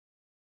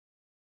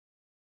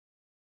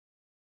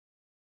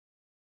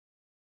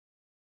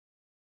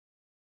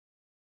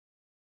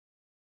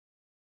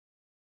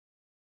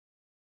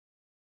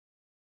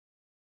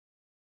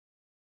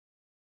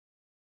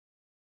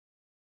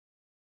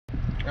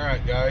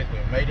Alright guys, we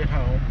made it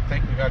home. I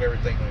think we got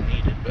everything we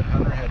needed, but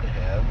Hunter had to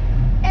have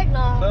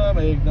eggnog. some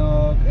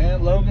eggnog,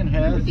 and Logan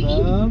has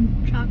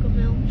some chocolate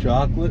milk.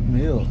 Chocolate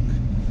milk.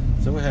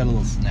 So we had a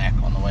little snack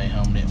on the way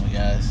home, didn't we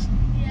guys?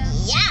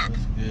 Yeah.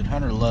 That's good.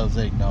 Hunter loves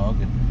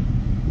eggnog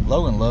and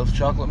Logan loves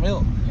chocolate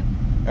milk. Yep.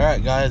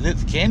 Alright guys,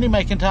 it's candy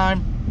making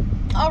time.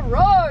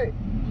 Alright.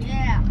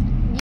 Yeah.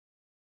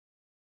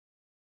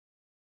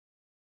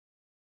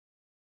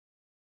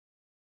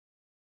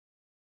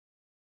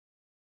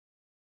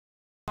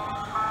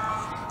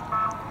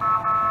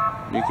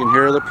 You can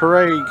hear the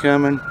parade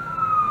coming.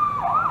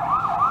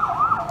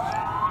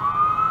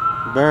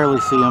 Barely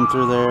see them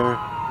through there.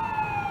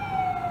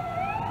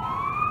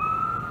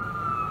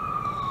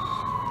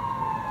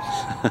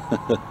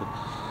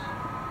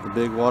 The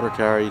big water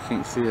tower, you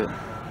can't see it.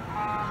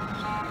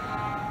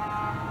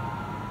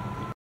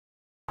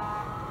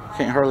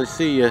 Can't hardly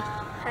see you.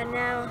 I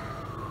know.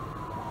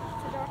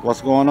 What's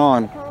going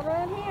on? They're coming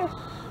around here.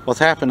 What's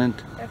happening?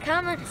 They're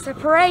coming. It's a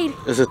parade.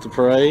 Is it the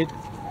parade?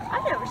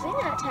 I've never seen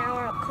that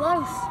tower up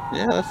close.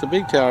 Yeah, that's a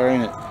big tower,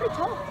 ain't it? It's pretty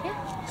tall,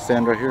 yeah.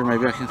 Stand right here,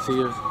 maybe I can see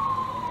you.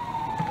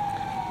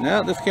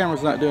 No, this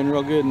camera's not doing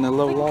real good in the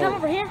low We can light. come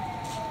over here.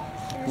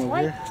 Over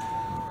here.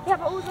 Yeah,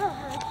 but what's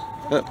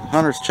up?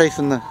 Hunter's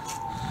chasing the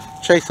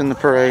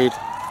parade.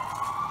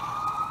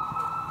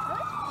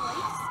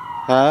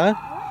 Huh?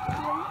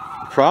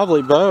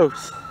 Probably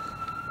both.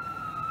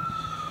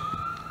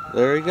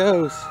 There he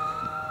goes.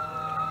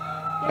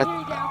 Yeah, here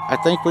you go. I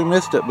think we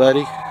missed it,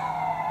 buddy.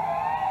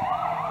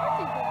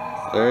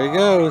 There he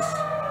goes.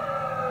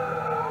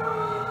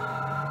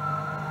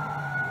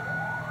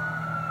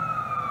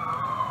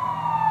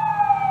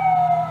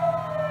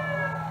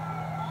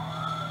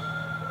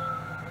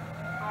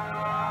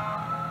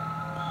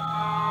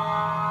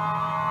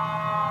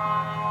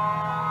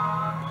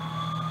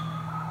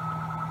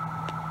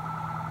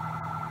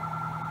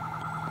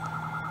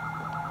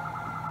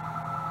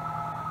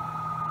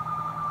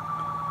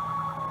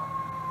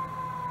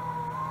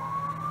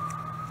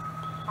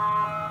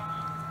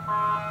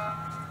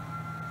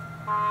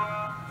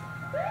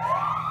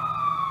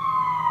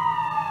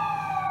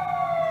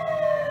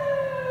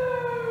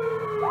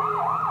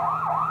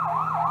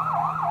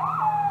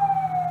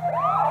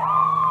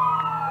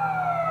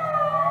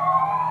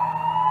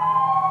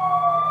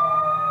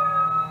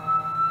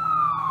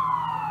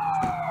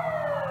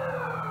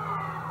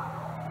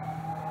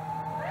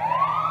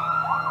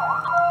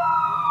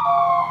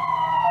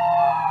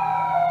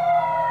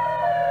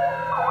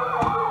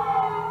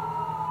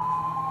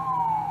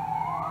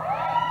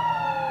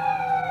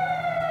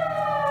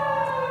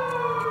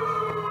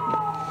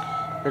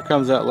 Here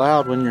comes that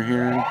loud when you're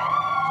hearing.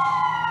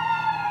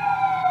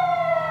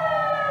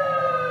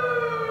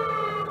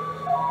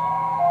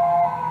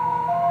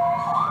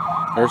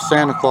 There's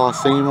Santa Claus.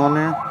 See him on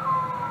there?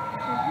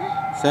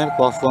 Santa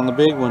Claus is on the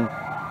big one.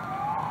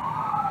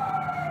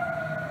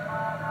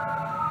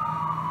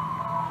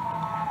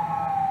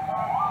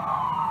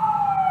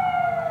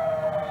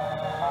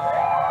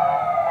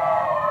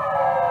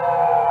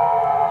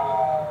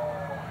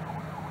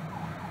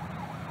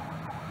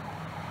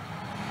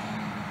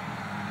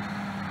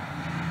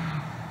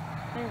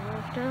 They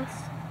left us.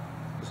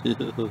 Here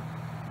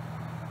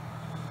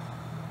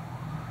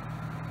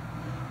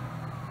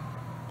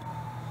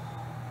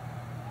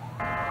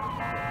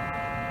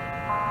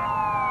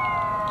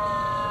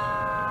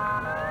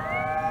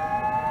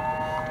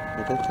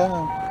they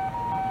come.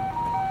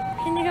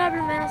 Can you grab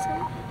your mask? I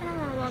don't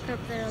want to walk up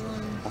there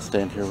alone. I'll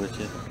stand here with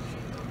you.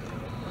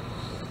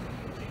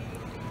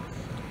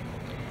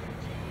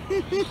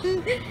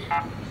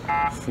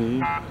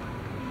 See?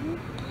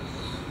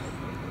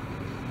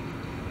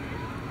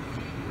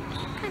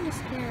 I'm kind of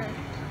scared.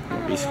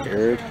 Don't be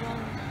scared.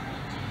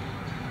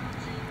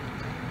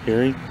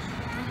 Hearing?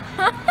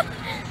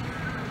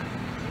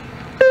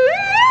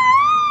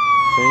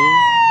 See?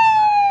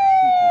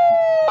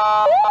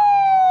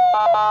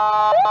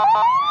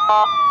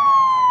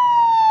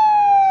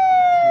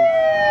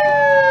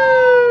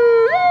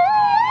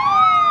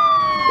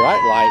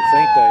 Bright lights,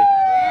 ain't they?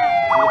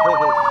 Walk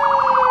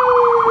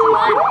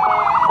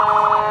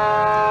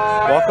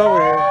over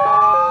here.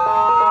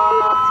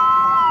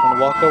 Wanna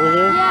walk over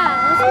here? Yeah,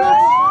 let's walk.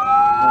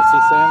 Wanna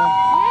see Santa?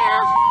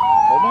 Yeah.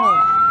 Hold on.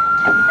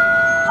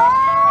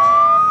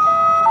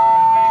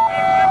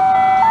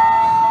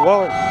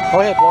 Well, go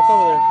ahead, walk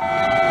over there.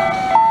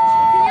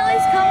 Can you at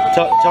least come with me?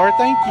 Tell her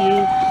thank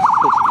you.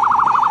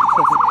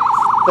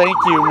 Thank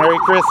you. Merry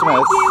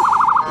Christmas.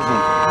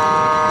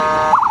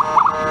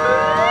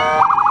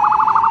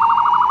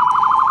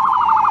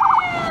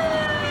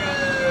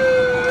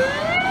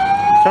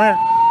 Come here.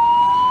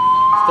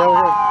 Stay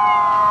over here.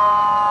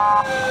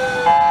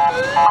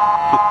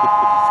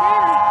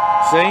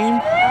 Same?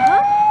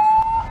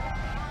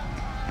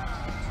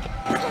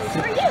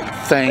 For you.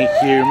 Thank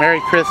you.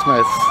 Merry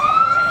Christmas.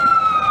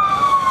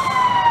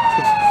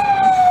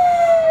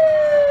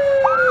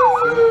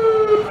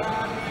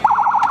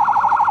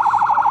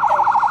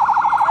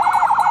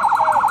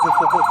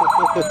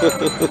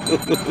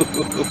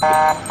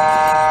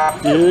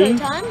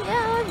 Time?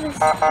 Yeah, I love this.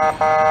 Big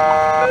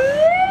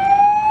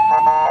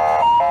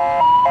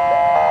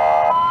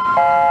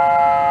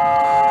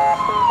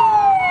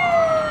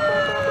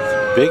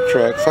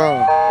tracks,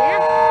 huh?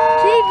 Yeah.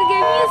 She even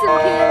gave me some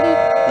candy.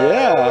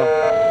 Yeah.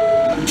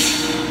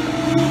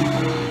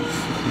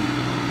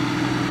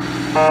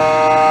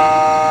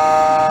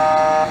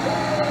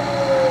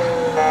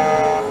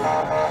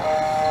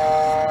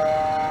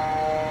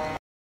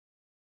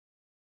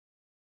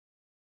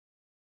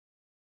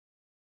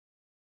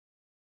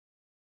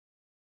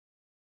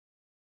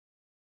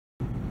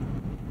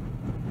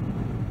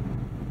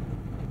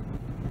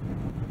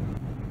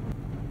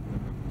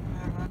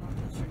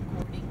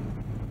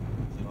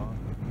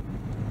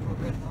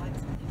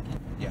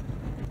 Yeah.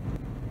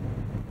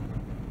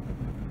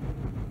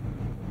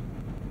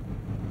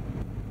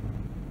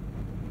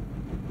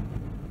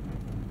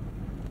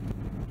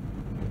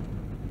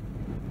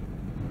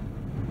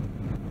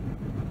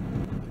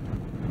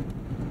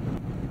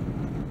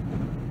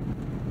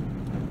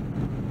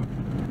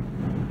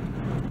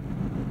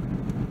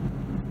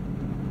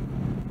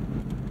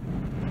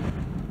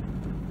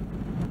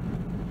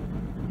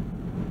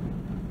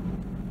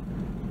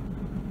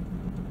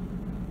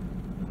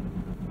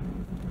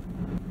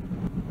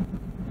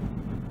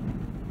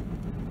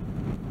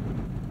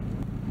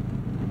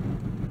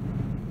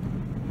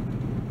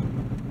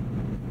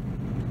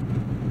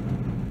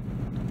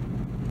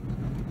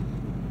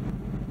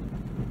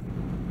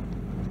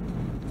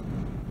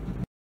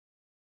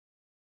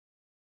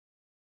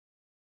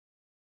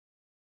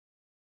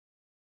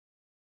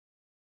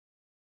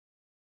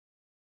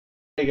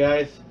 Hey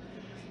guys,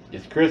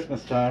 it's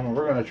Christmas time and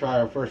we're going to try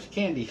our first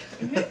candy.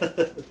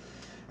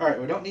 Alright,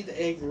 we don't need the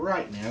egg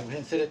right now. Go ahead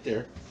and set it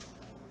there.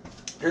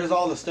 Here's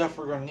all the stuff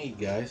we're going to need,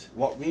 guys.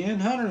 What me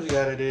and Hunter's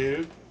got to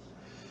do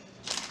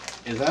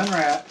is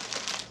unwrap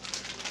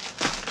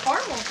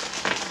Caramel.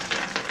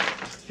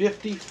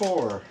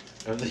 54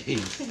 of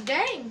these.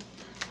 Dang.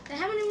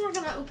 How many more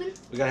can I open?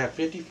 We got to have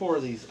 54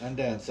 of these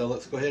undone. So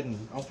let's go ahead and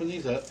open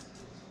these up.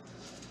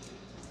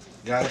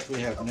 Guys, we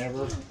have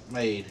never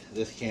made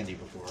this candy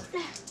before.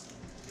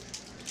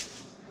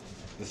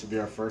 This will be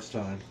our first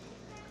time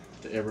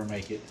to ever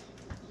make it.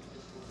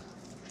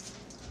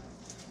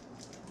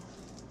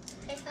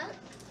 Taste that?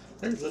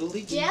 There's little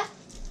leaky. Yeah.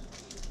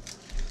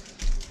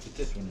 Put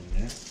this one in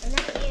there. I'm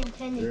not eating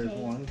candy There's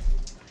cane. one.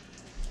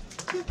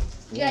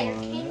 You got your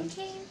candy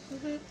cane?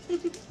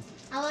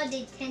 I love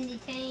these candy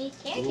canes.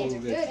 Candy canes are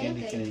good, ain't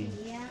candy they? cane.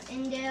 Yeah,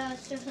 and they're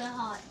super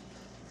hot.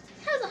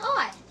 How's it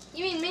hot?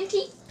 You mean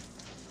minty?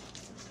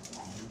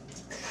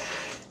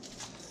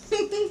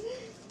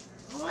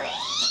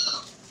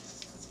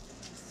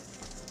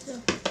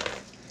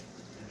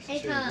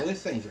 Well,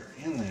 these things are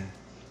in there.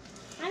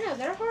 I know,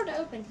 they're hard to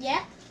open.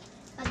 Yeah.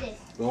 Like this.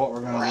 But what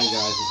we're going to do, guys,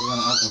 is we're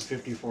going to open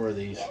 54 of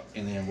these,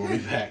 and then we'll be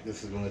back.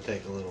 This is going to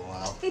take a little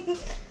while.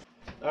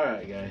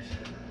 Alright, guys.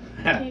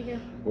 Here you go.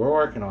 We're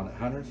working on it.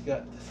 Hunter's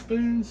got the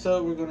spoon,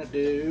 so we're going to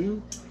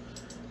do...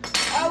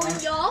 Oh,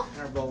 and y'all?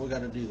 Our bowl, we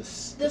got to do the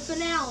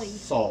finale.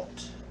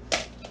 Salt.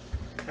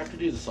 Have to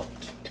do the salt.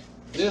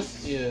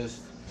 This is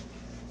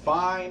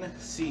fine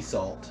sea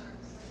salt,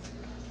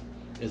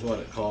 is what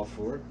it called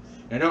for.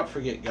 And don't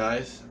forget,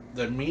 guys,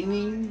 the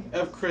meaning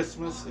of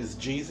Christmas is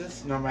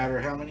Jesus. No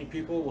matter how many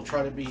people will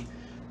try to be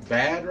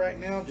bad right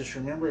now, just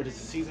remember it is a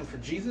season for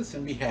Jesus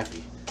and be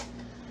happy.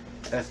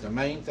 That's the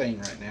main thing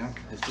right now,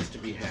 is just to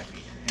be happy.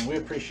 And we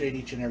appreciate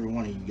each and every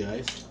one of you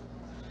guys.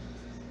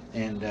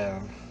 And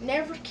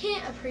never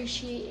can't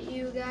appreciate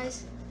you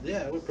guys.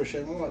 yeah, we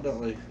appreciate them a lot, don't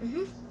we?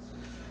 Mm-hmm.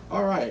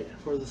 Alright,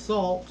 for the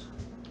salt,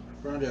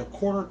 we're going to do a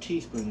 1/4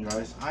 teaspoon,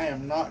 guys. I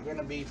am not going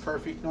to be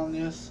perfect on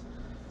this.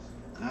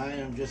 I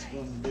am just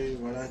going to do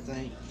what I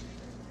think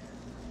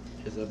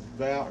is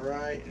about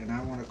right, and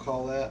I want to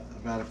call that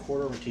about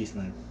 1/4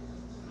 teaspoon.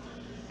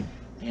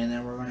 And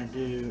then we're going to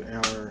do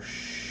our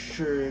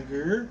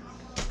sugar.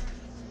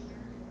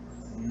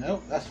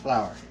 Nope, that's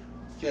flour.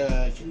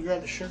 Can you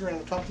grab the sugar out of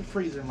the top of the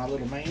freezer, my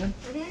little man?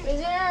 Mm-hmm.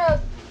 Is there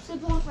a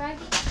simple Maggie?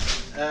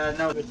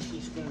 No, a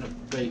teaspoon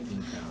of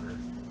baking powder.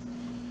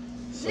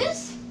 So,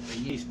 This? a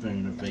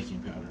teaspoon of baking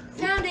powder.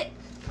 Found it.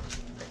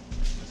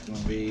 It's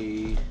going to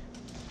be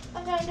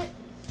I found it.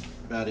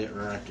 about it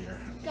right there.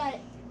 Got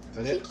it. Is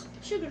that it?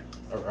 Sugar.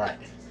 Alright.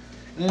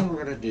 And then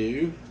we're going to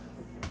do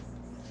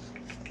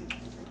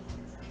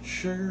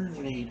sugar.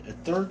 We need a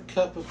 1/3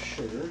 cup of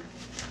sugar.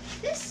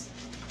 This?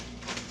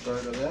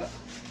 1/3 of that.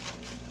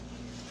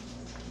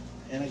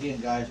 And again,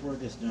 guys, we're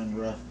just doing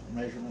rough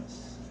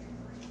measurements.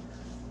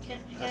 Can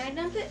I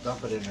dump it?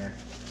 Dump it in there.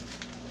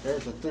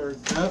 There's a 1/3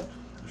 cup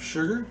of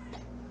sugar.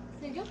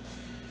 There you go.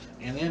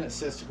 And then it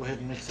says to go ahead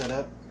and mix that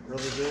up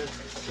really good.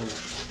 So,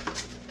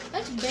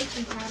 That's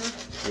baking powder.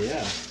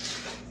 yeah.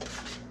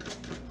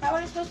 How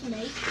are I supposed to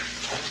make?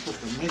 I'm supposed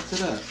to mix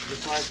it up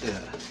just like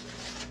that.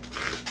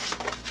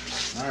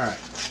 Alright.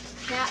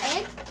 Now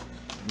egg?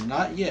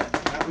 Not yet.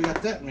 Now we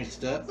got that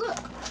mixed up. Look.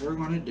 We're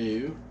going to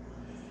do,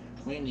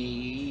 we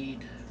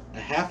need a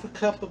 1/2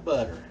 cup of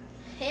butter.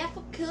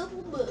 1/2 cup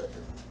of butter.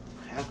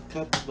 1/2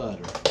 cup of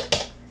butter.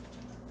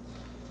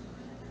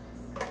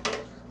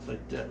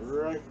 Like that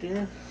right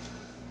there.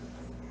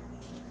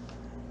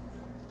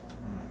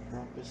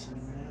 Drop this in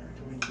there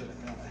till we can get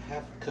about a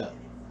half a cup.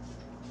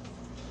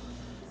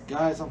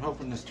 Guys, I'm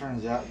hoping this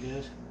turns out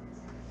good.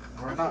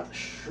 We're not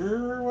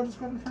sure what it's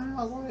going to turn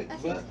out like,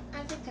 but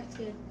I think that's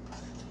good.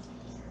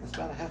 It's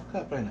about a half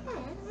cup, ain't it?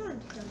 Oh,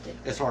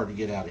 it's hard to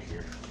get out of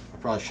here. I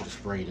probably should have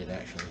sprayed it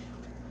actually.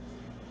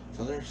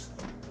 So there's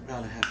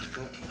about a half a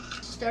cup.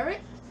 Stir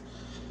it?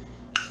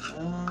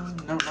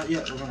 No, not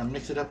yet. We're going to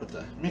mix it up with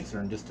the mixer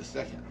in just a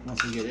second.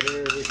 Once we get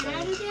everything. Can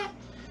I do that?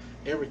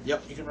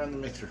 Yep, you can run the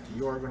mixer.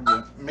 You are going to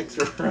be a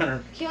mixer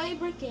runner. Can I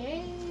break the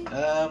egg?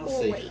 Let's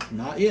see. Wait.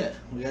 Not yet.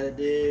 We got to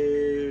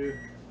do.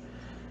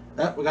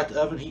 We got the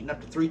oven heating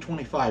up to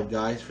 325,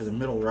 guys, for the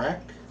middle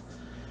rack.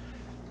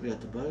 We got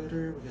the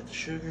butter. We got the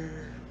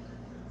sugar,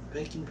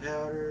 baking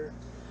powder.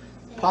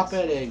 Eggs. Pop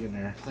that egg in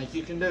there. Think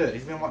you can do it.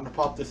 He's been wanting to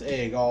pop this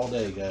egg all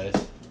day, guys.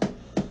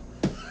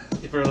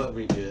 If you're let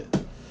me do it.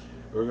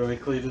 We're going to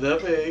be cleaning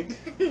up egg.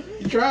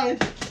 You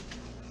tried.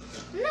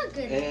 I'm not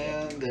good at it.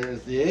 And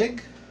there's the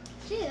egg.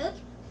 Chip,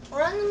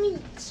 run the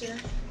mixer.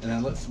 And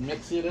then let's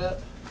mix it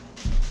up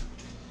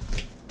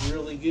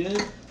really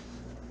good.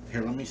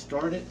 Here, let me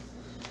start it.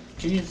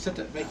 Can you set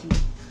that baking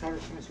powder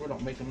for me so we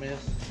don't make a mess?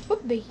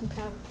 What baking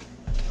powder?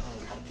 Oh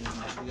my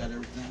goodness, we got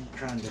everything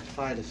trying to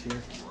fight us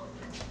here.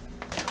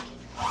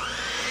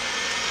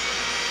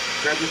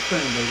 Grab the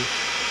spoon, baby.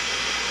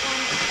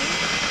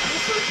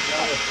 This one?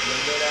 Got it.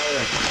 Get it out of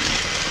there.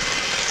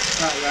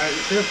 Alright guys,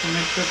 let's see if we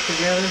mix this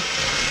together.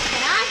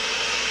 Can I?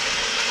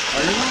 Oh,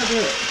 you're gonna do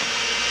it.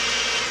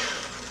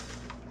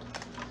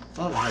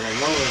 Thought I had a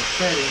lower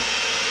setting.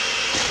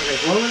 Okay,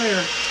 blow it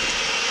there.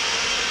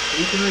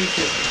 You can reach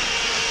it.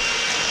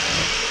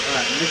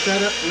 Alright, mix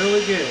that up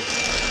really good.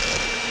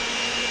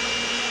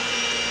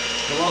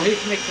 So while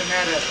he's mixing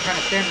that up, kind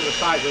of stand to the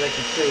side where they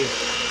can see.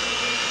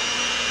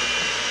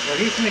 While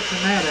he's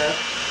mixing that up,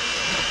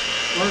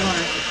 we're going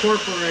to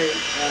incorporate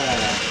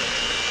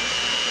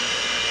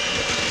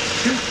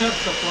 2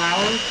 cups of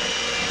flour.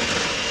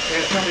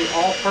 It's going to be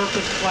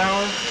all-purpose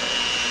flour.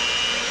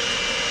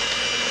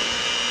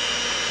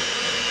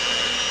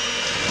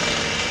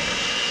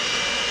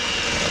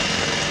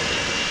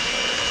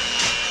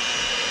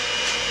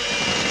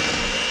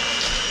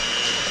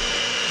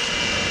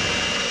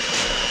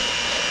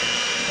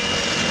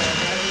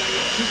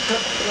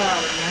 Flour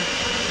in there.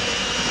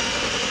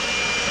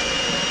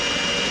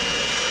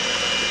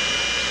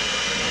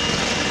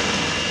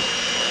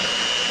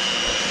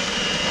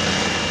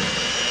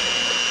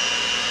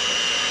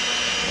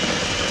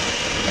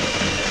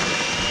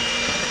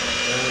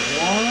 There's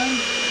one.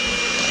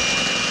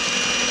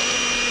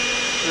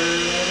 Stir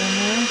that in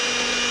there.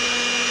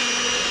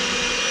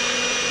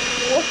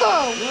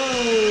 Whoa!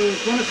 Whoa,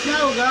 it's gonna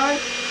snow,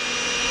 guys.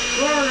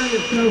 We're gonna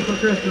get snow for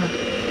Christmas.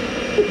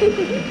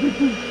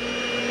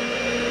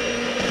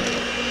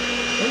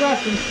 We got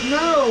some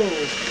snow.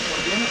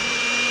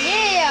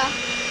 Yeah!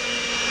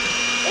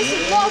 This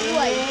is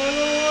lovely.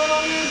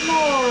 There's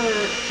more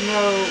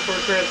snow for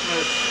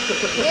Christmas.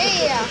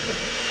 Yeah!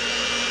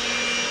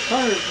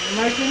 Carter's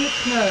making it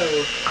snow.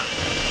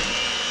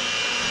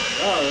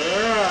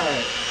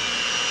 Alright.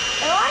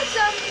 I like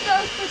some of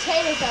those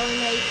potatoes that we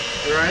made.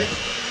 Right?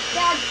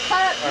 Dad,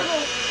 cut up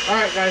little.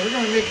 Alright guys, we're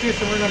going to mix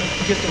this and we're going to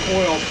get some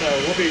oil, so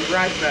we'll be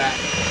right back.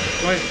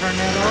 Go ahead and turn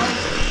that on.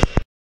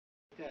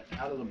 Take that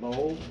out of the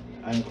bowl.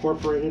 I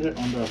incorporated it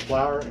onto a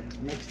flour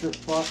mixture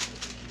spot.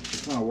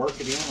 Just going to work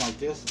it in like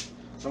this.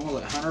 So I'm going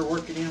to let Hunter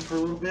work it in for a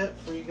little bit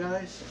for you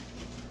guys.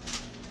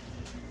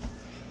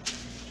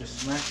 Just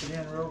smash it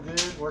in real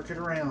good, work it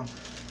around.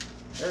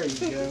 There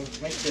you go.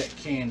 Make that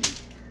candy.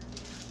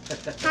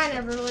 I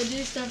never really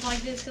do stuff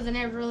like this because I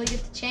never really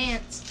get the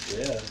chance.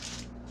 Yeah.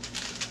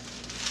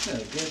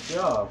 Yeah, good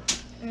job.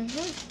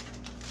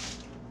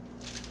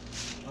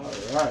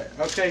 Alright.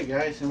 Okay,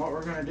 guys, and what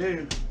we're going to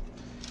do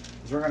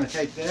is we're going to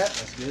take that.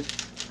 That's good.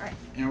 Alright.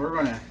 And we're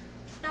going to...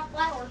 Not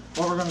flour.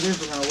 What we're going to do is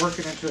we're going to work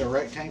it into a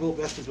rectangle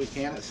best as we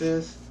can, it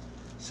says.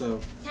 So...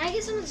 Can I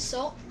get some of the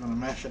salt? I'm going to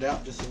mash it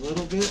out just a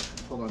little bit.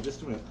 Hold on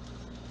just a minute.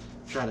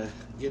 Try to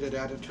get it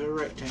out into a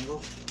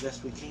rectangle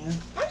best we can.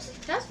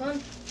 That's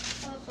fun.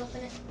 I love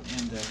flipping it.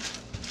 And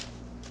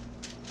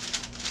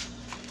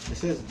it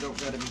says it don't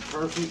got to be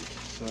perfect,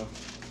 so...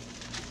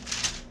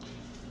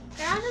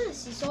 Can I have some of the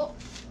sea salt?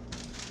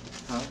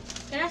 Huh?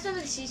 Can I have some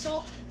of the sea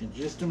salt? In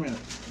just a minute.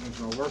 I'm just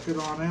going to work it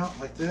on out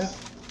like that.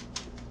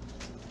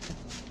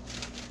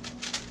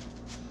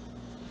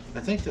 I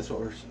think that's what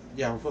we're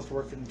supposed to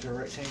work it into a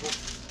rectangle.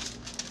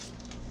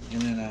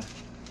 And then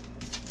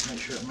make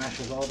sure it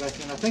mashes all back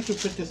in. I think we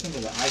put this into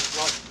the ice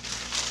block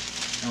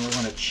and we're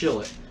going to chill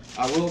it.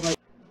 I will make...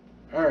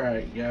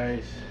 Alright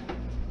guys.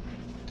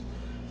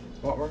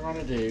 What we're going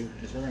to do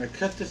is we're going to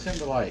cut this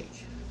into like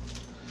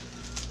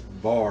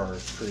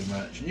bars pretty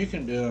much. And you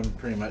can do them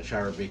pretty much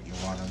however big you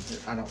want them.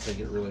 I don't think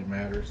it really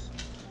matters.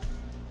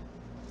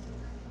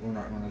 We're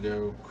not going to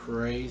go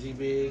crazy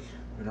big,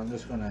 but I'm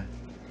just going to...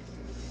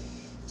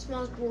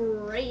 Smells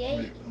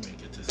great. Let me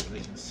get this so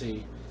they can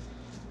see.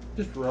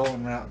 Just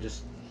rolling them out,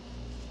 just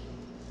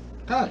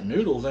kind of like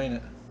noodles, ain't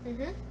it?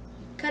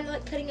 Kind of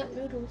like cutting up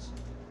noodles.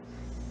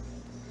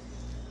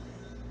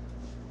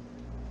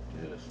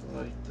 Just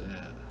like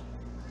that.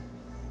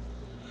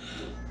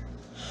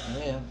 And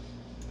then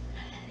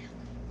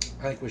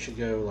I think we should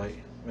go like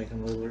make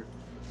them littler.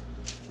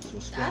 So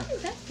I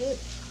think that's good.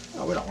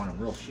 Oh, we don't want them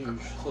real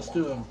huge. So let's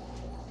do them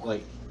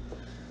like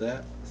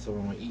that. So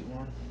when we eat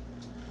one,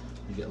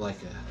 you get like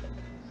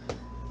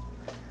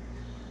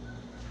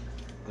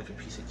a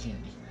piece of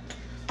candy.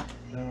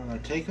 Then we're gonna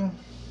take them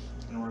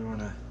and we're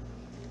gonna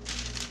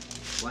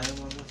lay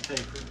them on the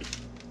paper,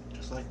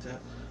 just like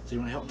that. So you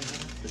wanna help me?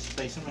 Just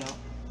space them out.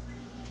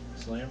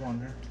 Just lay them on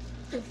there.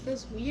 It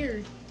feels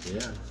weird.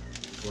 Yeah,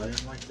 just lay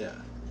them like that.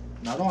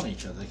 Not on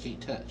each other. They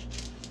can't touch.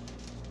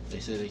 They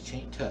say they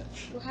can't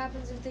touch. What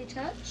happens if they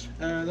touch?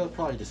 They'll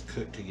probably just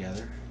cook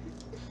together.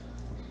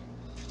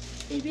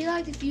 It'd be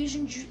like the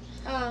fusion thing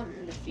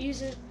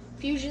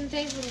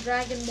from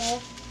Dragon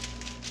Ball.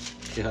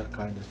 Yeah,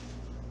 kind of.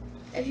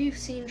 Have you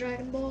seen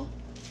Dragon Ball?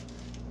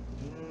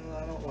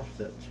 I don't watch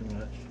that too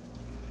much.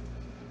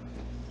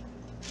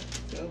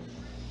 Go.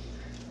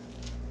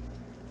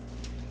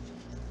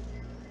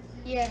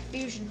 Yeah,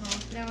 fusion, huh?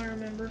 Now I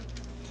remember.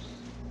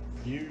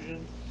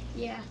 Fusion.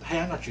 Yeah. Hey,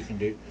 I know what you can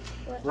do.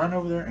 What? Run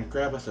over there and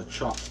grab us a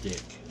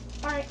chopstick.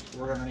 Alright.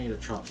 We're gonna need a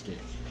chopstick.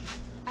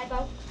 I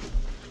go.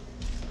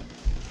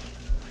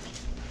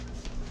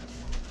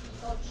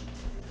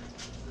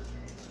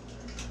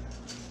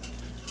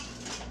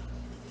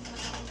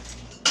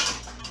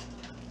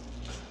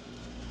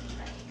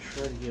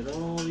 Try to get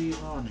all these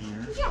on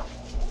here. Yeah.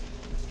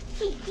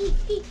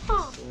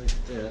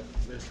 Like that.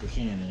 Best we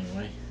can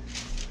anyway.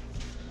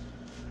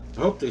 I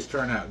hope these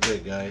turn out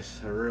good, guys.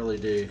 I really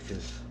do,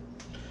 because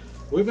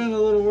we've been a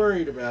little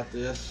worried about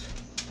this.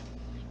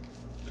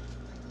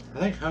 I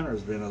think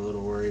Hunter's been a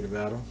little worried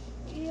about them.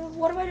 Yeah,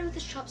 what do I do with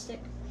this chopstick?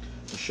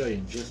 I'll show you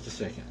in just a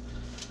second.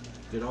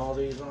 Get all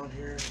these on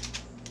here,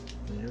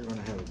 and you're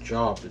going to have a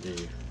job to do.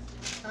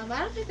 I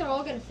don't think they're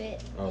all going to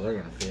fit. Oh, they're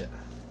going to fit.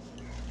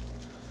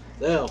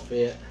 They'll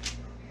fit.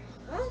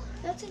 Well,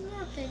 that's in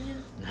your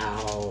opinion.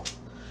 No.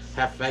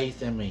 Have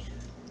faith in me.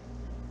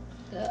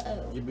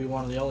 Uh-oh. You'd be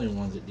one of the only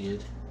ones that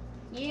did.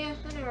 Yeah,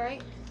 I know,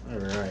 right?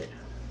 Alright.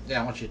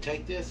 Now, I want you to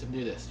take this and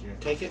do this. You're going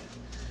to take it,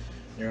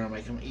 you're going to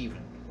make them even.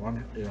 You're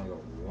going to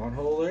go one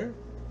hole there,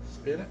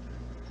 spin it.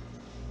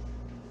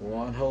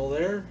 One hole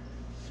there,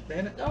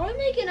 spin it. Are we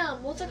making,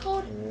 what's it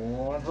called?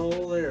 One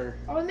hole there.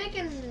 Are we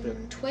making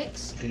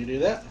Twix? Can you do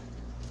that?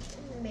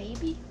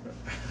 Maybe.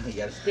 You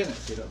got to spin it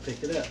so you don't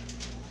pick it up.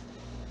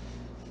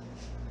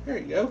 There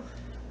you go.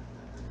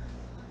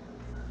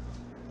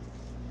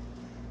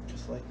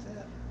 Just like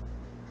that.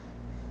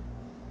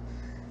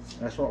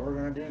 That's what we're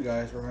going to do,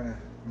 guys. We're going to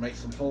make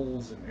some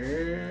holes in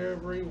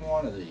every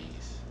one of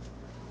these.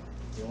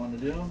 You want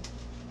to do them?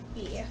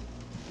 Yeah.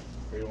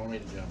 Or you want me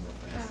to do them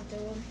real fast? I'll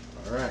do them.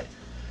 Alright.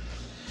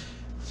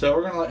 So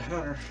we're going to let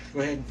Hunter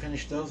go ahead and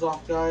finish those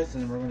off, guys.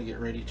 And then we're going to get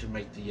ready to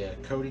make the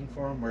coating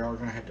for them. We're all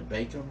going to have to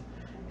bake them.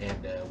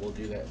 And we'll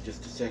do that in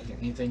just a second.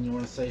 Anything you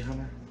want to say,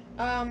 Hunter?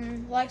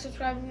 Like,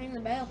 subscribe, and ring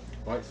the bell.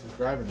 Like,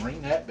 subscribe, and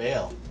ring that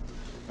bell.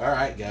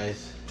 Alright,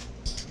 guys.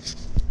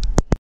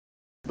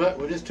 But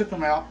we just took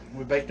them out.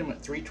 We baked them at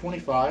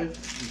 325.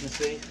 You can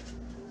see.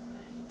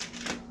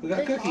 We got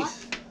They're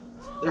cookies.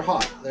 They're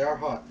hot. They are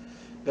hot.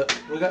 But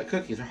we got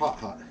cookies. They're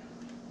hot.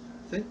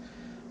 See?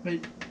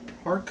 Made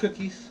hard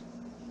cookies.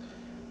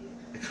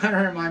 They kind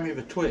of remind me of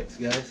a Twix,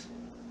 guys.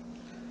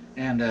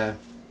 And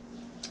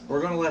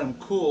we're going to let them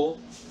cool.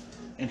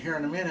 And here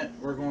in a minute,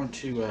 we're going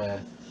to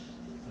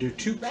do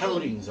 2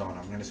 coatings on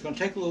them. And it's going to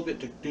take a little bit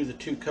to do the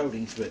 2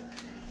 coatings. But,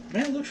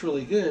 man, it looks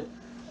really good.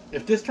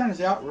 If this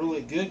turns out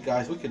really good,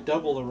 guys, we could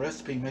double the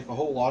recipe and make a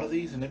whole lot of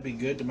these. And it'd be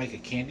good to make a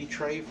candy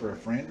tray for a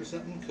friend or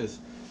something. Because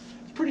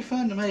it's pretty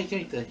fun to make,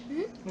 ain't they?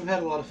 Mm-hmm. We've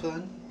had a lot of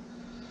fun.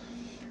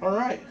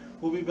 Alright,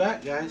 we'll be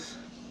back, guys.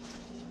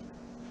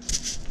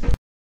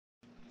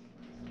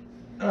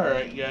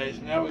 Alright, guys,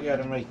 now we got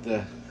to make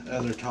the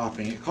other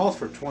topping. It calls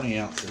for 20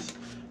 ounces.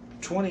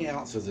 20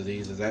 ounces of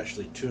these is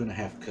actually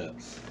 2.5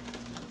 cups.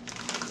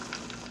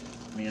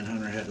 Me and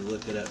Hunter had to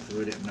look it up because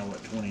we didn't know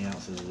what 20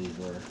 ounces of these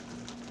were.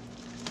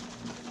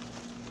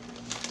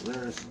 So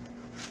there's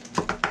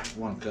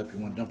 1 cup. You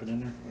want to dump it in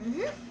there?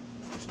 Mm-hmm.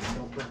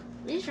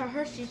 These are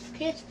Hershey's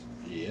Kisses.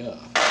 Yeah.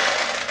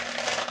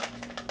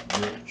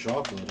 Milk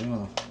chocolate,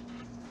 huh?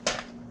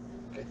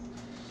 Okay.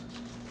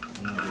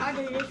 I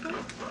do this one.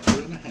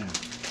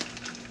 2.5.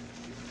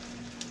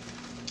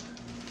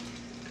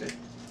 Okay.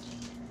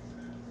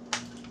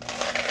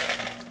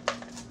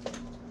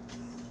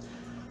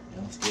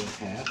 Now let's do a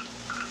half.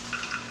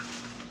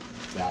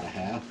 About a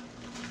half.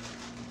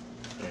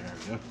 There we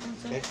go.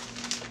 Okay.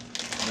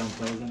 Dump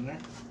those in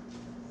there.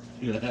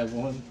 You gonna have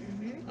one?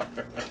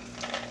 Mm-hmm.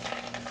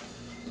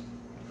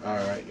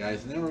 Alright,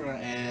 guys, and then we're going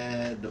to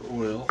add the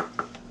oil.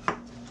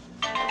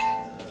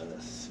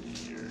 Let's see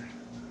here.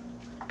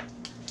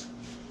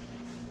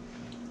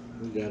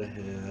 We got to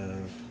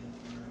have...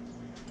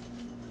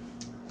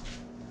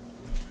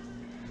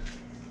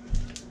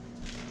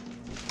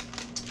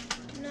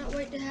 Cannot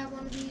wait to have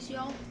one of these,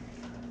 y'all.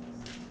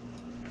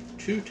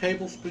 2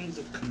 tablespoons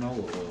of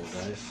canola oil,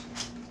 guys.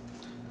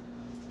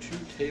 2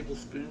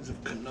 tablespoons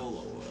of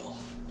canola oil.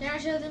 Can I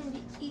show them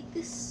eat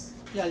this?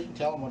 Yeah, you can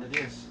tell them what it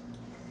is.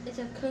 It's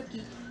a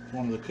cookie.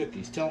 One of the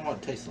cookies. Tell them what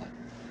it tastes like.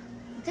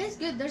 It tastes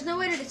good. There's no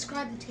way to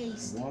describe the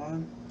taste.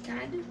 1, Can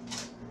I do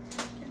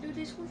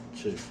this one?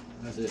 2.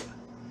 That's it.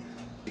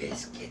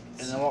 Biscuits.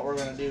 And then what we're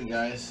gonna do,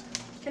 guys?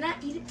 Can I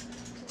eat it?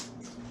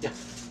 Yeah,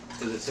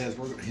 because it says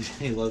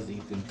he loves to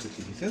eat them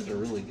cookies. He says they're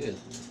really good.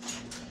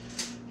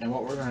 And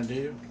what we're gonna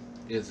do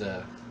is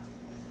we're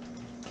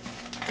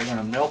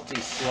gonna melt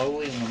these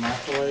slowly in the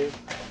microwave.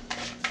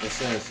 It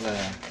says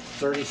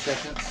 30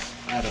 seconds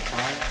at a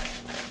time.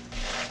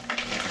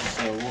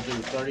 So we'll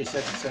do 30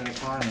 seconds at a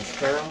time and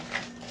stir them.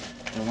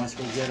 And once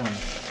we get them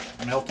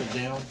melted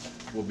down,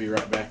 we'll be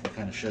right back and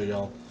kind of show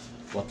y'all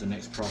what the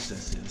next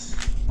process is.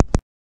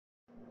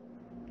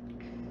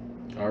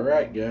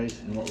 Alright guys,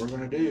 and what we're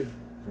going to do,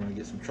 we're going to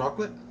get some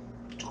chocolate.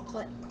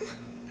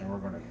 And we're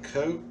going to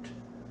coat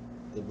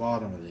the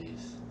bottom of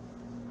these.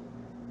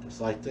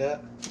 Just like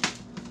that.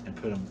 And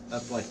put them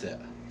up like that.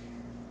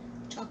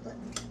 Chocolate.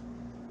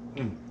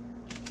 Mm.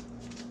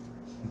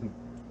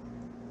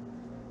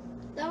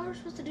 Now we're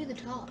supposed to do the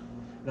top.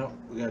 No,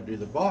 we got to do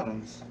the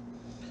bottoms.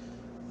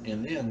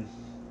 And then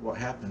what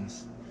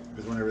happens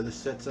is whenever this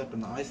sets up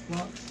in the ice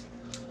box,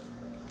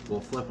 we'll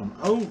flip them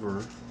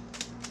over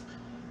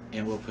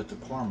and we'll put the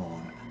caramel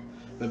on it.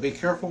 But be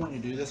careful when you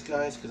do this,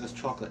 guys, because this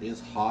chocolate is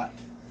hot.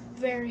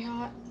 Very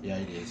hot. Yeah,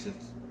 it is.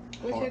 It's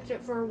We hot. cooked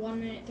it for 1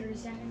 minute 30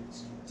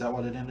 seconds. Is that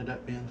what it ended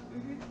up being?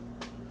 Mm-hmm.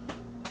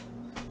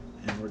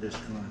 And we're just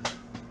going to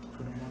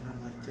put them on there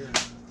like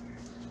that.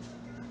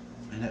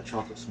 And that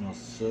chocolate smells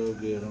so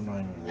good. I'm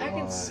not even gonna lie. I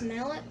can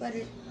smell it, but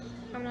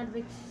I'm not a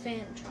big fan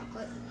of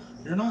chocolate.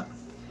 You're not?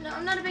 No,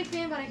 I'm not a big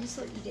fan, but I can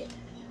still eat it.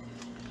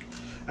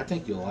 I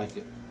think you'll like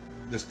it.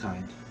 This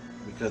kind.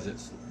 Because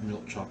it's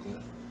milk chocolate.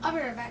 I'll be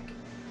right back.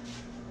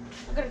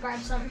 I'm gonna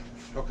grab something.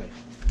 Okay.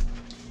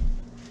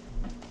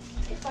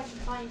 If I can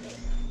find it.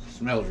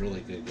 Smells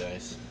really good,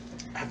 guys.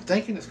 I'm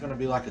thinking it's going to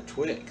be like a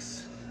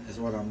Twix. Is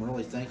what I'm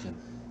really thinking.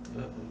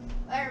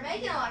 They're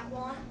making it like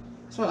one.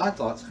 That's what I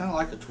thought. It's kind of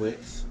like a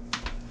Twix.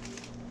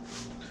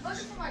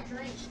 What's for my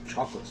drink?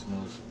 Chocolate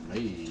smells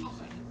amazing.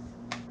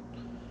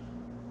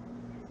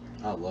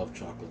 I love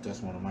chocolate.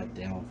 That's one of my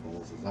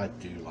downfalls is I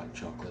do like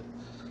chocolate.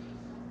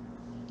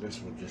 This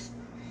would just...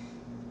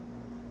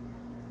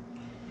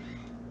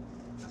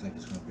 I think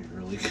it's going to be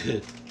really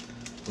good.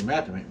 We might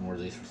have to make more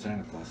of these for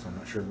Santa Claus. I'm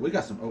not sure. We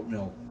got some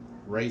oatmeal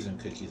raisin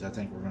cookies I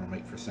think we're going to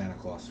make for Santa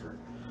Claus for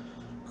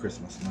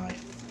Christmas night.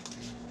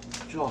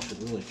 Y'all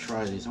should really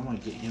try these. I'm going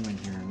to get him in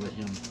here and let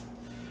him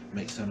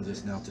make some of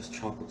this now that this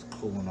chocolate's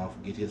cooling off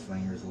and get his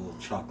fingers a little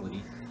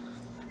chocolatey.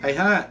 Hey,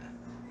 Hunt!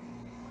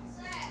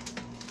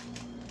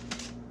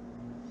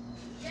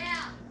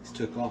 Yeah. He's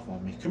took off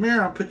on me. Come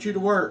here, I'll put you to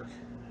work.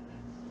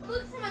 I'm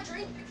looking for my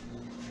drink.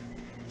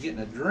 You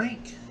getting a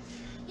drink?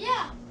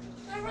 Yeah.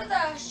 Remember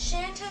the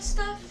Shanta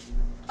stuff?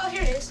 Oh,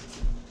 here it is.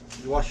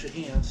 You wash your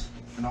hands,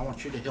 and I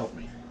want you to help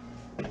me.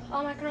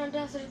 Oh, macaroni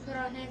does just put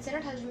on hand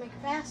sanitizer to make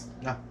it fast.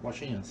 No, wash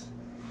your hands.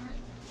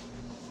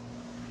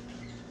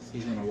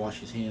 He's going to wash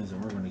his hands,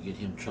 and we're going to get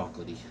him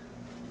chocolatey.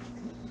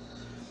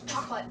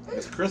 Chocolate.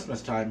 It's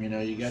Christmas time, you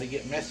know. You got to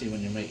get messy when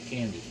you make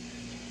candy.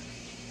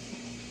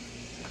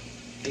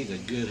 He's a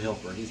good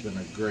helper. He's been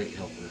a great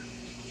helper.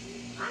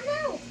 I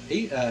know.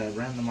 He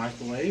ran the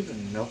microwave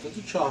and melted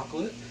the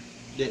chocolate,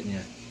 didn't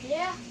you?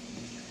 Yeah.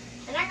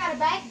 And I got a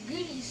bag of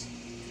goodies.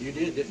 You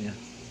did, didn't you?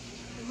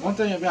 One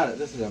thing about it,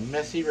 this is a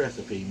messy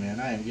recipe, man.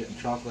 I am getting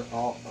chocolate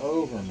all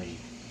over me.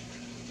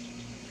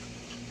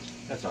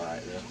 That's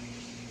alright, though.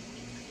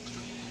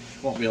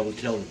 Won't be able to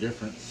tell the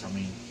difference. I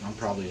mean, I'm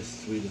probably as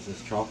sweet as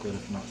this chocolate,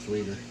 if not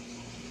sweeter.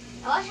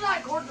 Unless you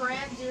like Gordon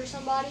Ramsay or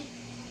somebody.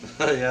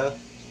 Yeah?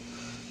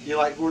 You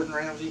like Gordon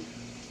Ramsay?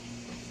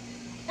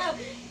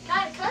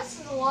 Kind of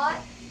cusses a lot.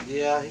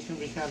 Yeah, he can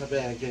be kind of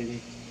bad, JD.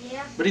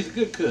 Yeah. But he's a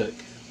good cook.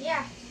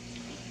 Yeah.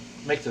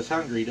 Makes us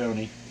hungry, don't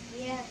he?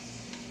 Yes.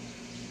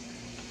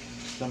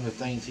 Some of the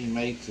things he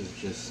makes is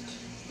just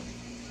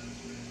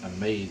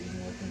amazing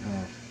looking,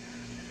 huh?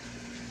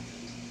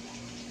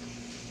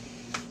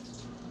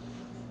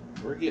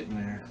 We're getting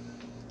there.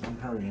 I'm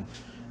hurrying.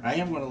 I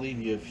am going to leave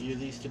you a few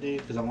of these to do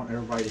because I want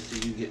everybody to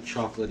see you get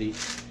chocolatey.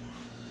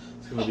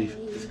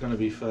 It's going to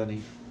be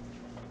funny.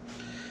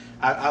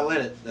 I let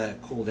it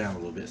cool down a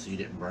little bit so you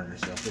didn't burn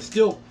yourself. It's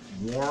still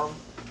warm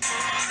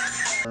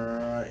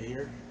right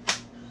here.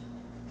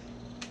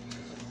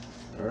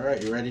 All right,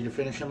 you ready to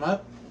finish them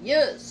up?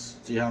 Yes.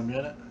 See how I'm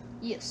doing it?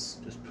 Yes.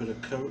 Just put a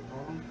coat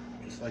on them,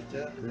 just like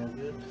that, real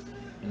good,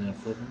 and then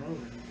flip them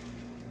over.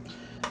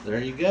 There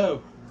you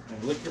go.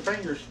 And lick your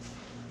fingers.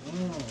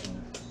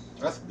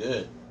 That's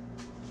good.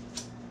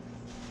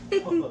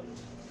 Oh,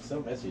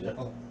 so messy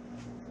though.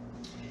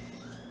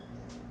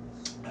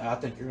 I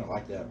think you're gonna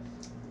like that.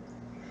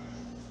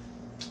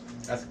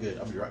 That's good.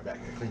 I'll be right back.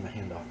 I'll clean my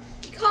hand off.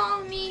 You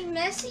calling me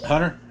messy?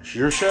 Hunter, it's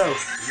your show.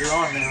 You're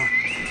on now.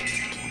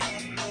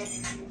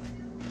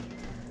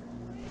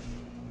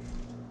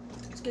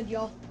 It's good,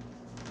 y'all.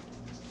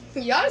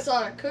 You ought to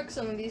saw to cook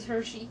some of these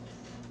Hershey.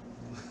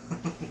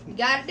 You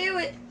gotta do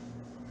it.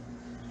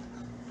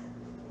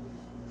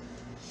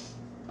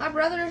 My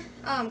brother,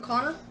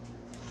 Connor,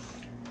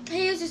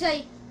 he used to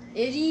say,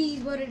 "It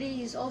is what it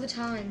is," all the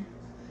time.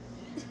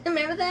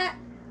 Remember that?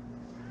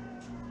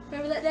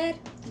 Remember that, Dad?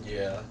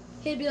 Yeah.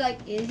 He'd be like,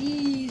 "It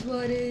is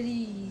what it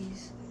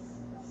is."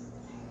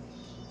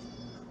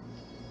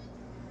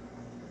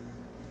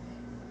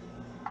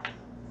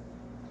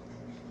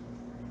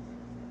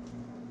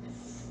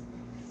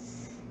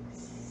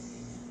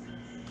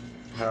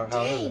 How is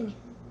it? Dang,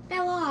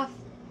 fell off.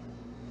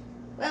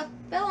 Well,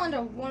 fell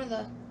onto one of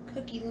the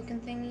cookie-looking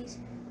thingies.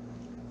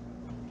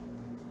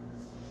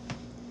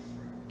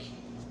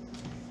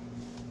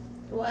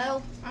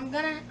 Well, I'm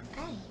gonna.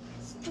 Hey,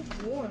 it's still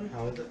warm.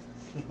 How is it?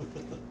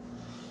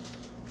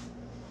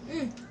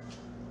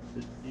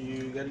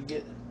 You gotta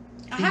get.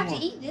 I have to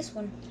eat this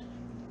one.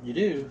 You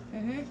do?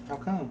 Mhm. How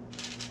come?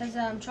 Cause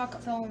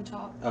chocolate fell on the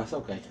top. Oh, it's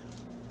okay.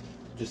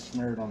 Just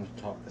smear it on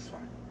the top. That's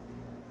fine.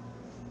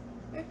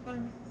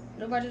 Whatever.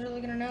 Nobody's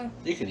really gonna know.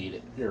 You can eat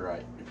it. You're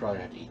right. You probably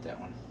have to eat that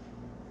one.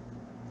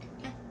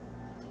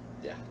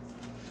 Yeah.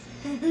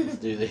 Let's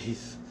do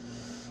these.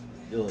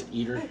 You little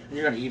eater.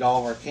 You're gonna eat all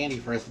of our candy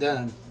for it's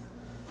done.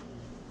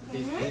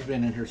 He's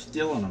been in here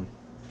stealing them.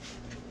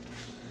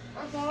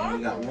 And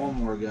we got one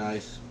more,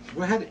 guys.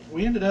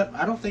 We ended up.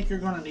 I don't think you're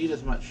gonna need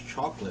as much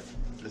chocolate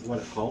as what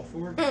it called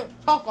for.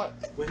 Chocolate.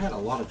 We had a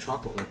lot of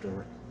chocolate left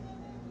over.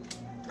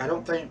 I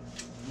don't think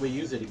we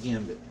use it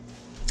again, but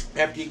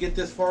after you get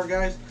this far,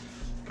 guys,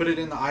 put it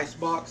in the ice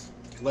box.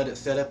 Let it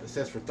set up. It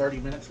says for 30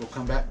 minutes. We'll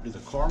come back to the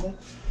caramel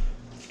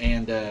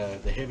and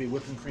the heavy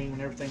whipping cream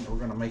and everything that we're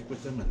going to make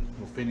with them, and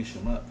we'll finish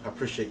them up. I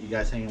appreciate you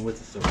guys hanging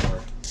with us so far.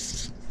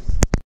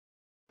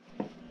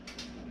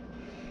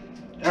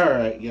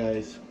 Alright,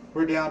 guys.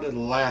 We're down to the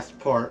last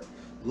part.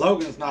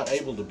 Logan's not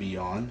able to be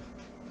on.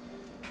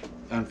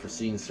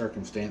 Unforeseen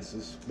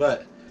circumstances.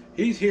 But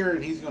he's here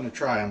and he's going to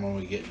try them when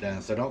we get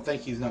done. So don't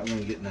think he's not going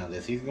to get none of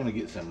this. He's going to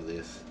get some of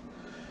this.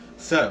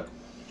 So,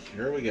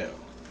 here we go.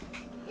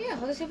 Yeah,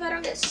 let's see if I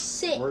don't get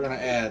sick. We're going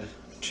to add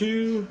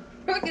 2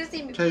 We're gonna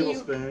see me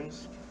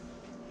tablespoons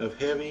of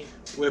heavy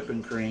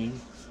whipping cream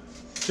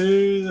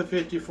to the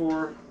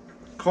 54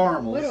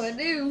 caramels. What do I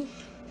do?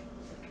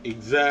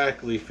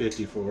 Exactly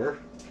 54.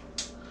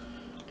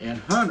 And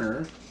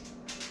Hunter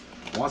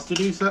wants to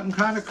do something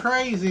kind of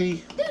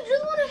crazy. Dude, you're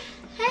the one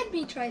who had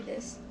me try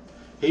this.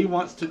 He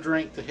wants to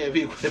drink the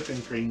heavy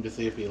whipping cream to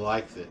see if he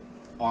likes it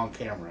on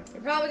camera.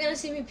 You're probably gonna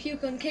see me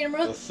puke on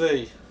camera. Let's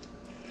see.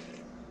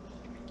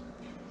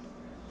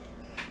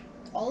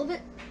 All of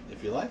it?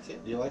 If you like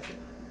it. Do you like it?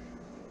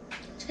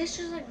 It tastes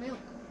just like milk.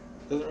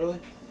 Does it really?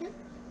 Yeah.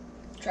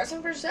 Try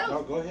some for yourself.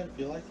 Oh, go ahead if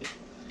you like it.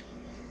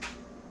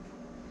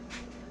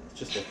 It's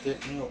just a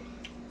thick milk.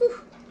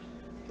 Whew.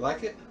 You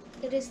like it?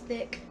 It is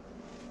thick.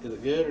 Is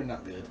it good or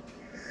not good?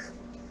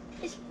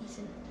 It's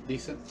decent.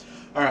 Decent.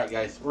 Alright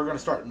guys, we're going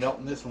to start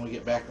melting this when we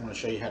get back. I'm going to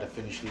show you how to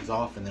finish these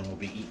off and then we'll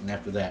be eating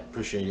after that.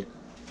 Appreciate it.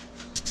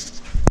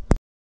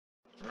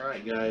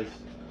 Alright guys.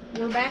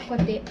 We're back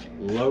with it.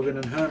 Logan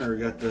and Hunter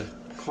got the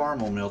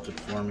caramel melted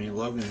for me.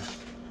 Logan's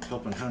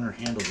helping Hunter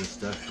handle this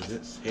stuff because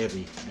it's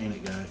heavy, ain't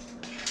it guys?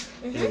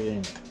 Heavy,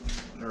 ain't it?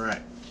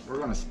 Alright, we're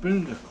going to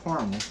spoon the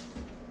caramel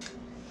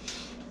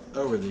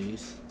over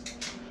these.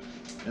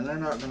 And they're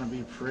not going to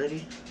be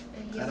pretty,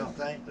 I don't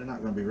think. They're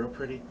not going to be real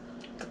pretty.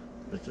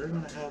 But they're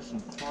going to have some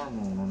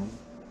caramel on them.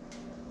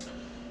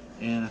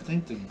 And I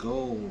think the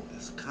goal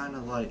is kind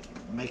of like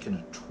making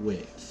a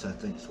Twix. I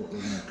think is what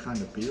we're going to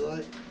kind of be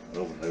like.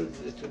 Oh, my nose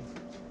is itching.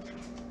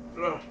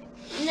 Ugh.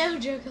 No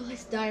joke, it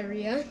likes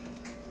diarrhea.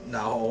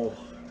 No.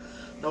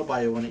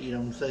 Nobody want to eat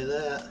them say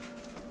that.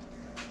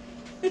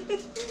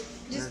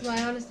 Just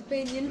my honest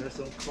opinion. There's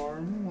some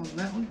caramel on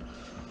that one.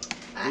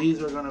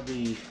 These are going to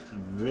be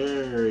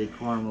very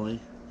caramely.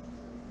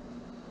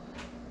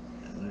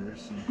 And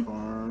there's some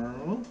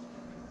caramel.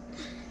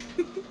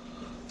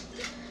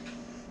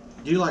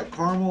 Do you like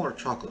caramel or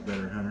chocolate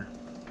better, Hunter?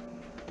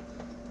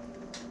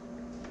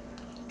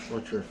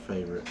 What's your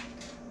favorite?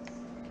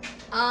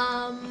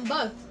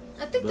 Both.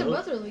 I think they're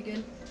both really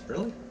good.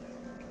 Really?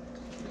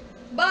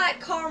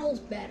 But caramel's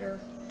better.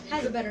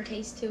 Has a better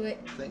taste to it.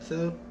 Think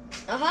so?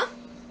 Uh-huh.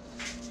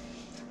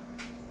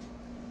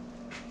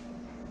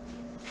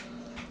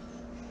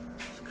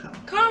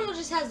 Caramel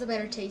just has a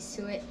better taste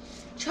to it.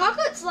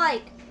 Chocolate's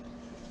like,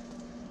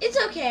 it's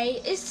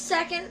okay. It's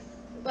second,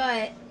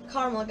 but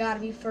caramel gotta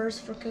be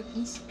first for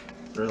cookies.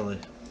 Really?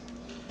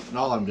 And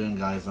all I'm doing,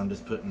 guys, I'm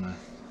just putting a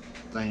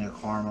thing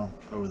of caramel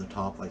over the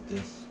top like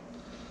this.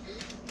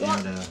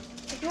 And,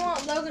 if you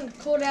want Logan to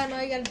cool down,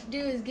 all you gotta do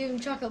is give him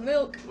chocolate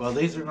milk. well,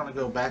 these are going to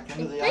go back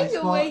into the ice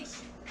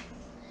box.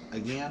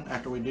 Again,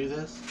 after we do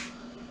this.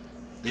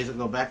 These will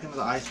go back into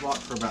the ice box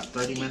for about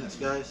 30 minutes,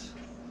 guys.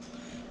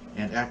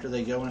 And after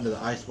they go into the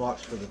ice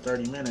box for the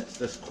 30 minutes,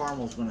 this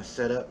caramel's going to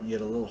set up and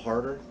get a little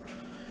harder.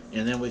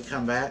 And then we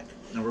come back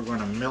and we're going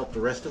to melt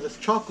the rest of this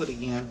chocolate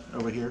again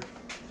over here.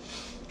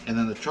 And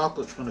then the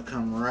chocolate's going to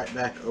come right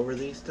back over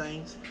these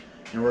things.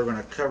 and we're going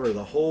to cover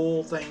the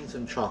whole things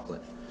in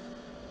chocolate.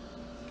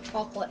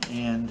 Chocolate.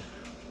 And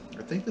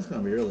I think it's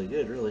going to be really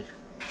good, really.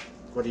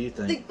 What do you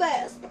think? Think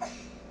fast.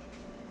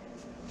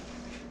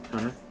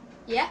 Hunter?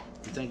 Yeah.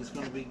 You think it's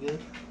going to be good?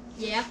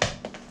 Yeah.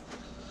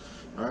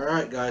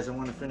 Alright guys, I'm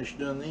going to finish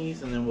doing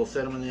these and then we'll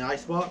set them in the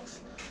ice box.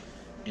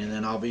 And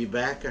then I'll be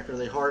back after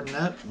they harden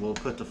up. We'll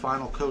put the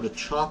final coat of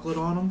chocolate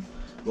on them.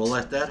 We'll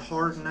let that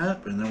harden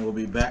up and then we'll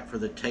be back for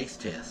the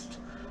taste test.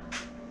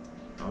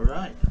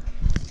 Alright.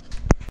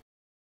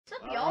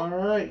 What's up, y'all?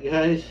 Alright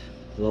guys,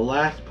 the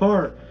last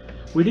part.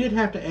 We did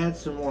have to add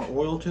some more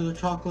oil to the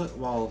chocolate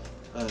while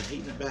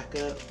heating it back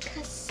up.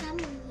 Because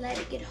someone let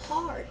it get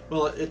hard.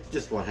 Well, it's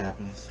just what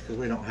happens because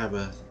we don't have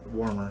a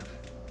warmer.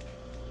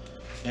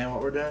 And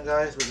what we're doing,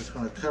 guys, we're just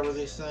going to cover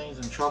these things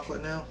in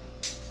chocolate now.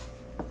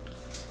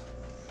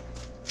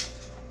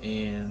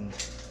 And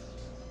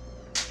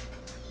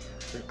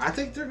I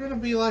think they're going to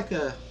be like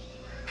a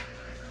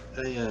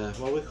what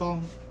do we call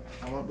them?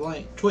 I went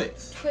blank.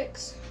 Twix.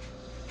 Twix.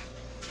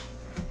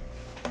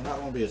 They're not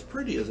going to be as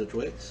pretty as a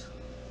Twix.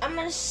 I'm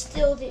going to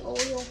steal the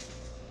oil.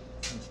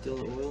 And still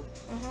the oil.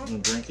 Uh-huh.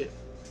 And drink it.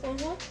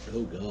 Uh-huh.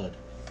 Oh, God.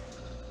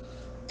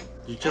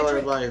 You tell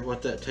everybody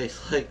what that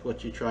tastes like,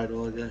 what you tried a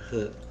while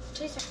ago.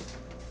 Tastes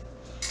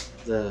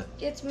The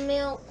It's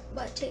milk,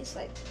 but it tastes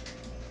like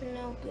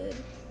no good.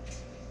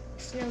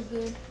 It's no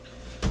good.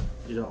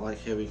 You don't like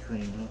heavy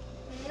cream, huh?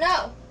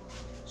 No!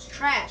 It's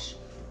trash.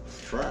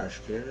 Trash,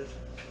 kid.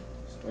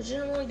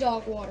 Legitimately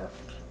dog water.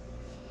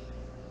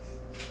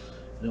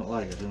 You don't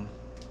like it, huh?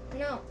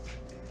 No.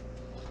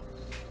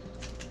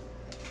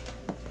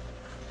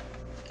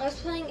 I was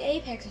playing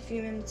Apex a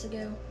few minutes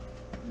ago.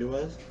 You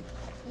was?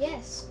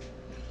 Yes.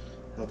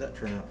 How'd that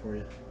turn out for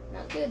you?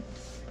 Not good.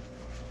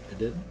 It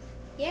didn't?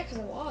 Yeah, because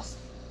I lost.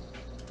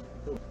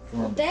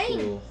 Well,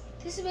 dang.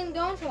 This has been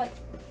going for like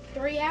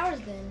 3 hours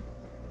then.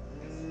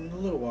 A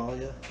little while,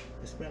 yeah.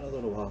 It's been a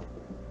little while.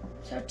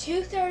 So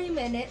 30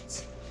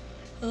 minutes.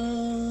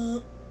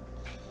 We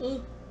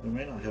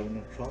may not have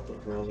enough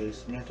chocolate for all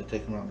these. We have to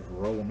take them out and just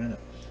roll them in it.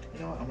 You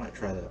know what? I might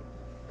try that.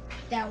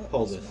 That one.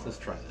 Hold this. Let's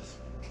try this.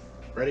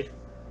 Ready?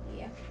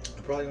 Yeah.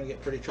 I'm probably going to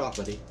get pretty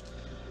chocolatey.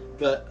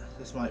 But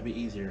this might be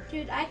easier.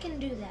 Dude, I can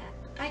do that.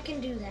 I can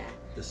do that.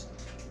 Just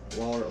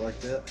waller it like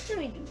that. Let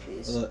me do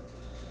this. Look.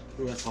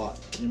 Ooh, that's hot.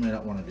 You may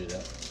not want to do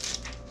that.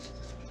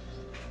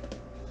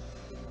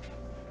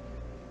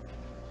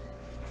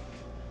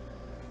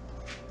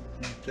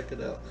 Check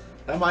it out.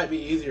 That might be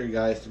easier,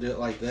 guys, to do it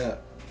like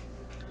that.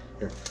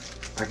 Here,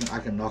 I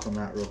can knock them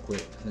out real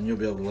quick, and then you'll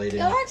be able to lay it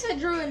in. It looks like I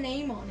drew a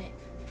name on it.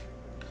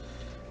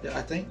 Yeah,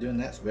 I think doing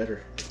that's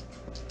better.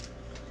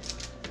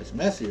 It's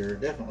messier,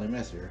 definitely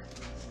messier,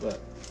 but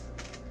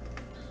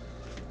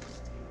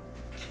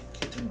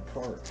keep them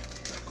apart.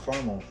 That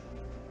caramel.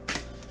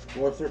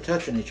 Or if they're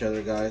touching each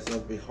other, guys, they'll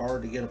be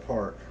hard to get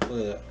apart. Look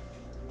at that.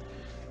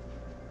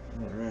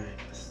 All right,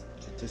 let's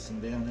get this one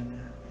down in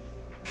there.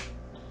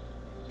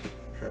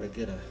 Try to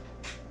get a.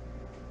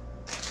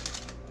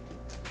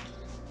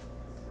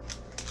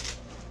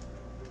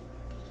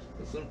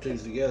 Put them two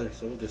together,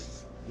 so we'll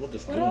just. What do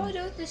I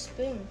do with this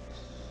spoon?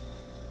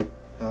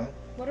 Huh?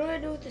 What do I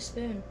do with the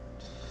spoon?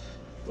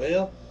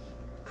 Well,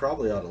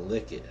 probably ought to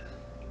lick it.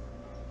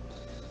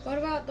 What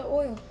about the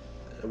oil?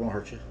 It won't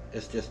hurt you.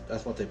 It's just,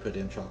 that's what they put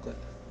in chocolate.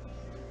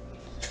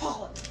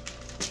 Chocolate.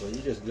 So you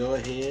just go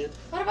ahead.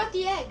 What about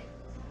the egg?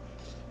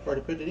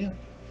 Already put it in.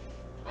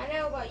 I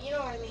know, but you know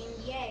what I mean,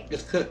 the egg.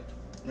 It's cooked.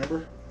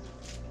 Remember?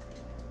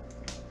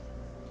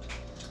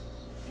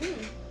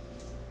 Mmm.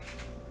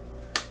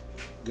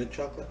 Good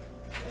chocolate.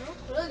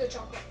 Really good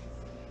chocolate.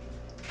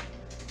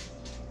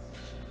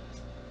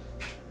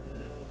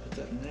 Put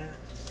that in there.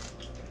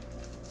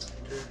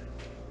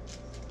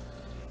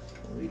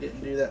 We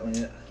didn't do that one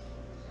yet.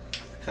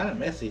 Kind of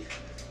messy.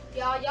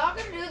 Y'all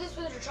gotta do this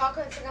with your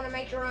chocolate if you're gonna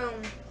make your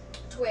own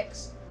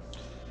Twix.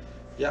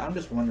 Yeah, I'm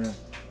just wondering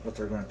what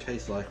they're going to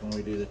taste like when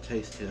we do the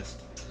taste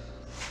test.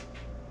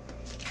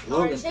 I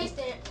already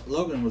tasted it.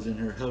 Logan was in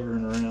here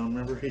hovering around.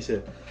 Remember, he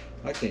said,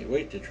 "I can't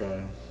wait to try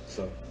them."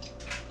 So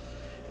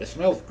it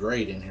smells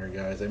great in here,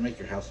 guys. They make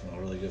your house smell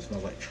really good. It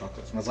smells like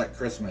chocolate. It smells like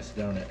Christmas,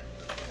 don't it?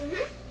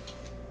 Mhm.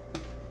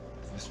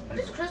 What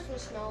does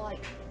Christmas smell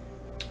like?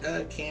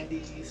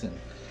 Candies and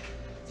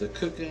the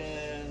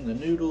cooking, the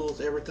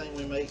noodles, everything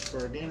we make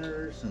for our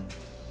dinners, and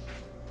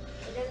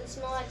It doesn't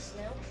smell like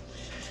snow.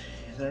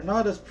 they're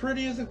not as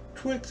pretty as the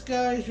Twix,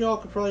 guys. Y'all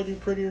could probably do a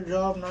prettier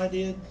job than I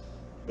did,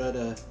 but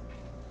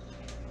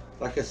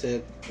like I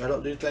said, I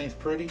don't do things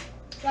pretty.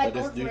 I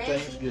just do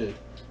things good.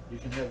 You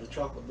can have the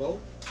chocolate bowl.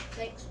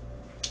 Thanks.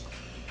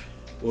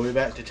 We'll be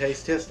back to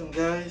taste test them,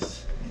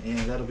 guys, and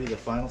that'll be the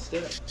final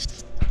step.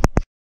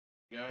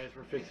 Guys,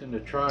 we're fixing to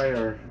try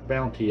our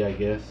bounty, I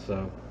guess,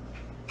 so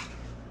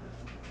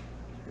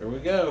here we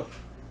go.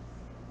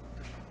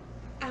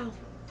 Ow.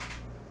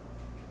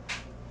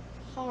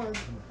 Hard.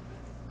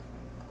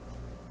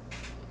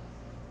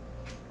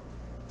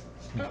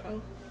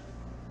 Uh-oh.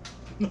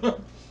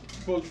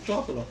 Put the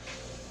chocolate on.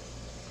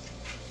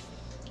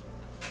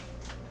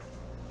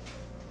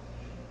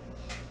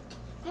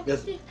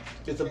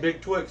 It's a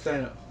big Twix,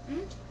 ain't it? Can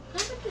I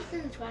put this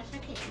in the trash? I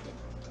can't eat it.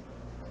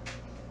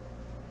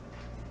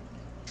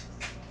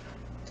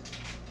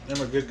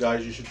 Them are good,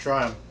 guys. You should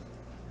try them.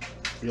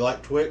 You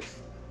like Twix?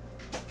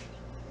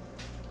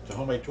 It's a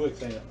homemade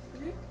Twix, ain't it?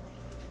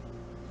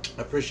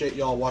 I appreciate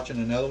y'all watching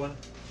another one.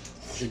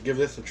 You should give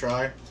this a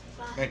try.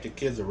 I think the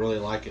kids will really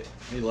like it.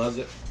 He loves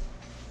it.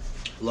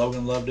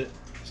 Logan loved it.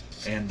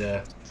 And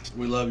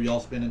we love y'all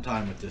spending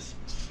time with us.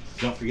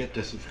 Don't forget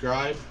to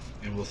subscribe,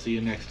 and we'll see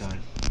you next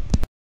time.